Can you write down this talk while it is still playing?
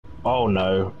Oh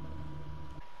no.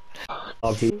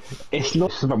 It's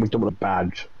not just about we don't want a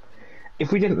badge.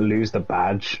 If we didn't lose the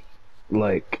badge,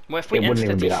 like, Well, if we it wouldn't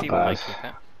even be insta-DC, that we bad. might keep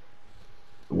it.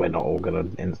 We're not all gonna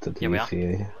insta Here we are.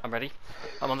 DC. I'm ready.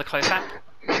 I'm on the close app.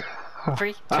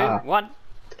 3, 2, 1.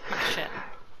 Shit.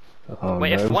 Oh,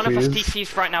 Wait, no, if one of us please.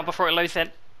 DCs right now before it loads in.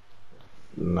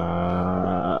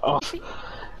 Nah. Oh.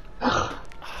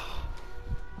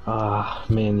 Ah,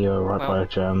 me and you are right by a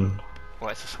gem. Well,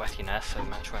 it's a sweaty nurse, so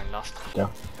match won't last. Yeah.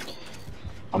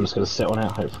 I'm just gonna sit on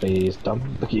it, hopefully he's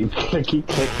done. Look at you, keep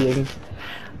clicking.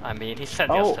 I mean, he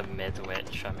sent us to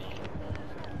mid-witch, I mean.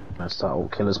 Let's start all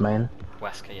killer's main.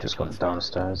 Wesker, yeah, Just got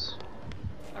downstairs.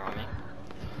 They're on me.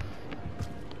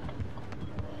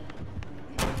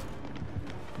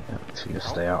 Yeah, if you just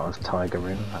stay out of Tiger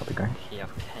Room, that'd be great. He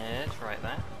appeared right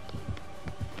there.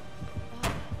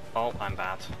 Oh, I'm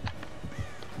bad.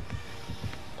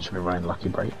 Should be running Lucky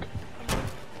Break.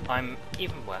 I'm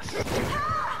even worse.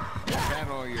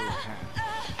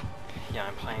 Yeah,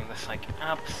 I'm playing this like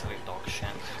absolute dog shit.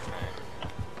 Right.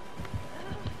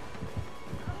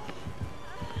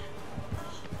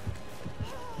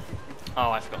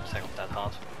 Oh, I forgot to take off Dead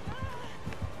Hard.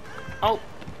 Oh!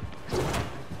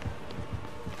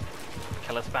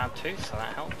 Killer's bad too, so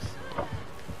that helps.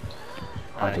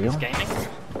 He's gaming.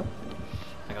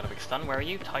 I got a big stun. Where are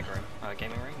you? Tiger Room.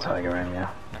 Gaming room? Tiger Room, yeah.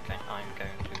 Okay, I'm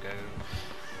going to go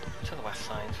to the west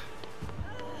side.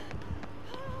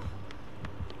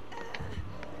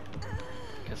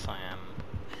 Because I am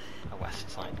a west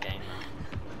side gamer.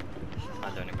 I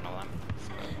don't even know them.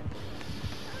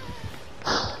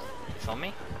 So. It's on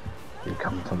me? You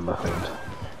come from the hood.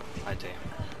 I do.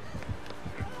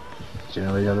 Do you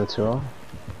know where the other two are?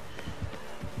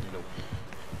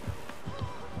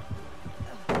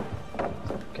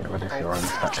 Get ready for your own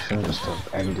faction just to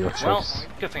end your chase. Well,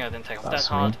 good thing I didn't take off Dead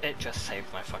Hard, it just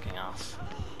saved my fucking ass.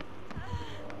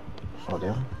 Oh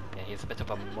dear. Yeah, he's a bit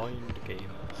of a mind gamer,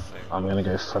 so... I'm gonna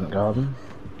go front garden.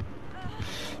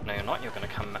 No you're not, you're gonna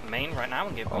come main right now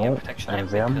and give me a protection hit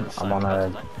MVM.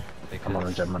 because I'm on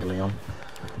a gem medley on.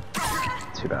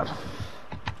 Too bad.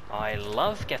 I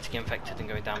love getting infected and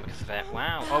going down because of it.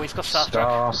 Wow. Oh, he's got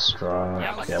Starstruck. Starstruck.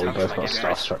 Yeah, like we both got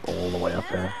Starstruck all the way up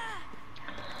here.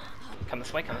 Come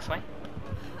this way, come this way.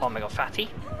 Oh my god, Fatty.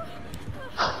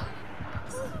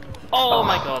 Oh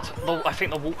my god. I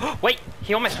think the wall... Wait,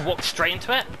 he almost walked straight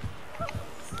into it.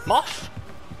 Moth?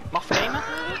 Moth gamer?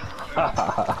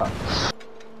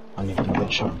 I need another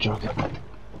chug jug.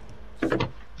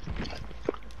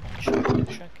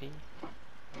 Chuggy.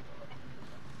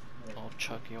 I'll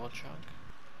chug your jug.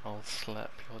 I'll slurp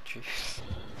your juice.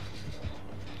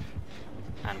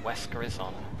 And Wesker is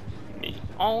on me.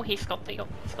 Oh, he's got the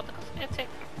cosmetic.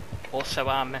 Also,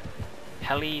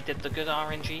 Heli did the good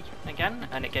RNG again,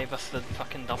 and it gave us the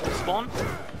fucking double spawn.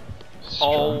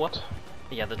 Oh,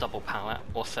 yeah, the double pallet.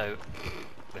 Also,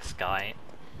 this guy.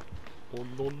 Oh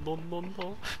no no no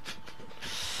no.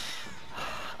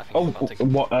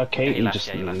 What? Kate, he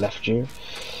just left you.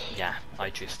 Yeah, I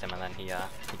juiced him and then he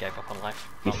gave up on life.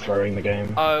 He's throwing the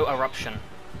game. Oh, Eruption.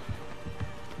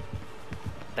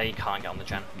 They can't get on the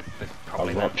gen.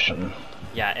 Probably Eruption. Then.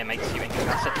 Yeah, it makes you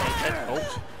incapacitated.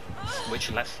 Oh, it's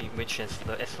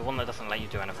the one that doesn't let you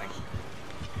do anything.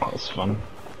 That's fun.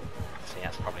 So yeah,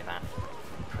 it's probably that,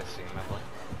 presumably.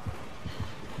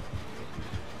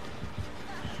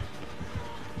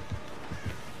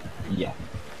 Yeah.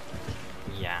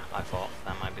 Yeah, I thought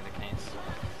that might be the case.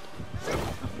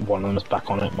 One of them is back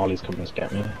on it. Molly's coming to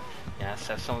get me. Yeah,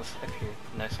 so if you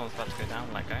know someone's about to go down,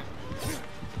 let go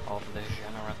of the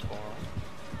generator.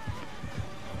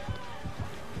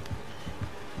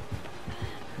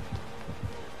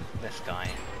 This guy.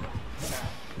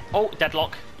 Oh,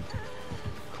 deadlock.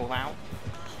 Call out.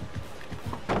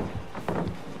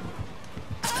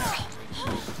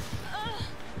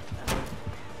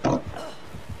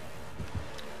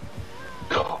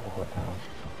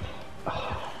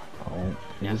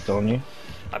 He's on you?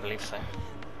 I believe so.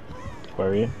 Where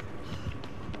are you?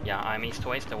 Yeah, I'm east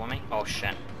away, still with me. Oh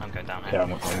shit, I'm going down here. Yeah,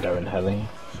 I'm going heli.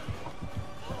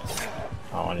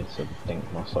 Oh, I need to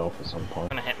think myself at some point.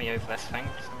 Gonna hit me over this thing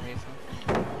for some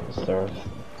reason. Is there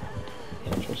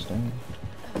interesting?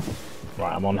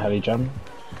 Right, I'm on heli gem.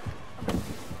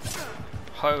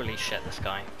 Holy shit, this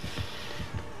guy.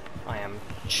 I am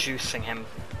juicing him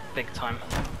big time.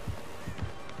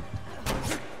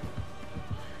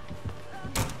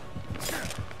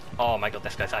 Oh my god,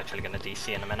 this guy's actually gonna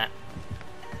DC in a minute.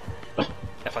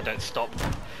 If I don't stop.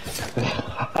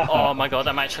 Oh my god,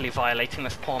 I'm actually violating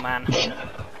this poor man.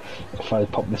 If I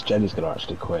pop this gen, he's gonna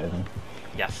actually quit, isn't he?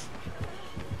 Yes.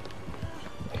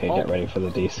 Okay, get ready for the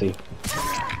DC.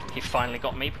 He finally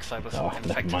got me because I was Oh, never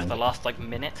infected for mind. the last like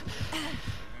minute.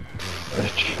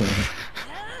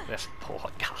 This poor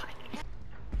guy.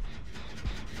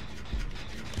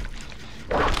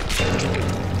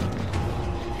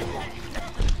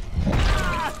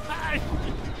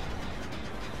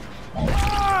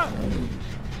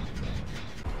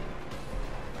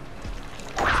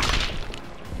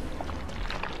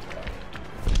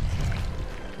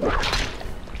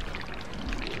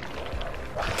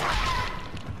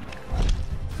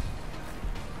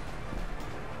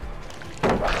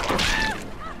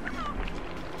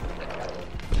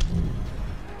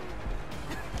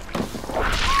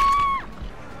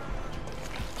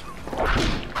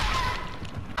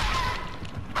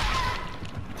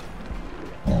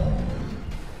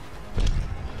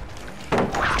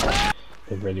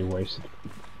 They really wasted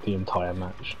the entire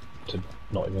match to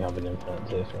not even have an infinite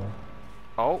tier 3.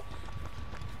 Oh.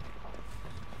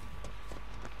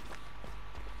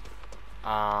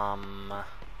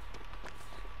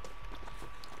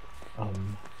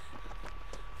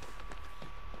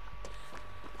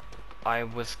 I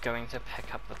was going to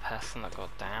pick up the person that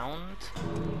got downed,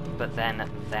 but then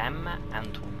them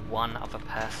and one other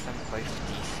person both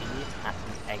DC'd at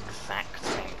the exact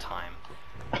same time.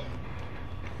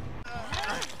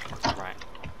 Right.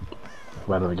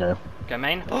 Where do we go? Go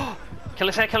main. Oh! Kill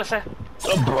us here, kill us here!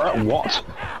 What?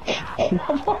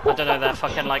 I don't know, they're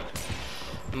fucking like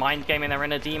mind gaming their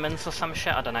inner demons or some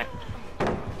shit, I don't know.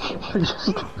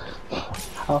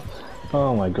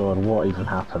 Oh my god, what even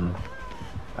happened?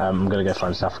 I'm gonna go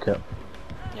find Staff Kit.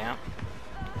 Yeah.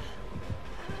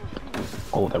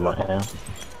 Oh, they're right here.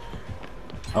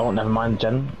 Oh, never mind,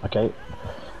 Jen. Okay.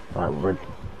 Right,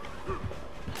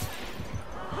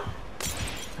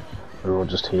 we're all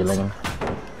just healing.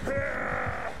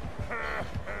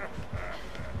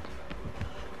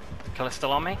 Killer's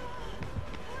still on me?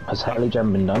 Has Haley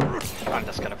Jen been done? I'm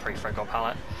just gonna pre-throw God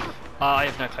pallet. I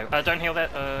have no clue. Don't heal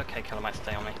that. Okay, Killer might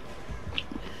stay on me.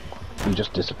 You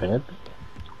just disappeared.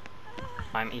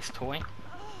 I'm East Toy.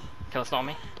 Killer's not on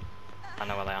me. I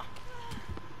know where they are.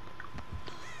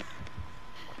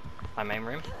 My main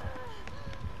room.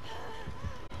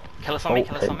 Killer's on me,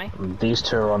 killer's on me. These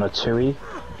two are on a 2E.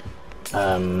 I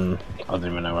don't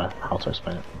even know how to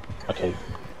explain it. Okay,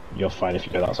 you're fine if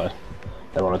you go that side.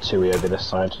 They're on a 2E over this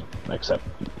side, except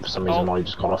for some reason Molly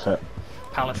just got off it.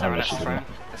 Pallet's there on its she throne.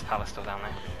 didn't. This pallet's still down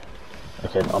there.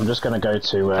 Okay, I'm just gonna go to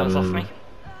Killer's off me.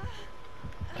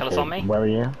 Killer's okay, on me. Where are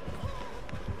you?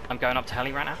 I'm going up to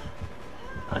Heli right now.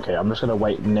 Okay, I'm just gonna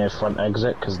wait near front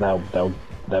exit because they're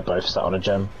both sat on a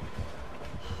gem.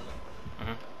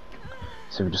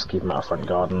 So we just keep them out of front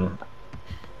garden.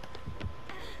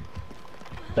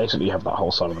 Basically, you have that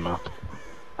whole side of the map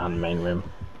and main room.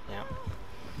 Yeah.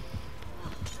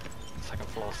 Second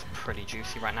floor's pretty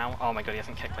juicy right now. Oh my god, he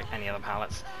hasn't kicked like any other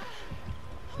pallets.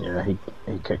 Yeah, he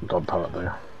kicked God pallet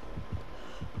though.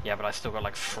 Yeah, but I still got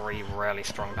like 3 really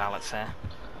strong pallets here.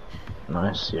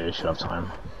 Nice. Yeah, you should have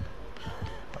time.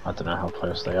 I don't know how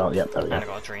close they are. Yep, there we go. And I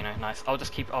got a Drino. Nice. I'll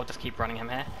just keep running him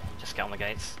here. Just get on the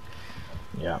gates.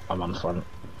 Yeah, I'm on front.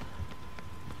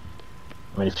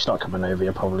 I mean, if you start coming over,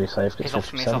 you're probably safe. He's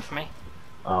off me, he's off me.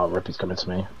 Oh, Rippy's coming to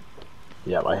me.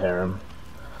 Yep, I hear him.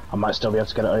 I might still be able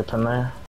to get it open though.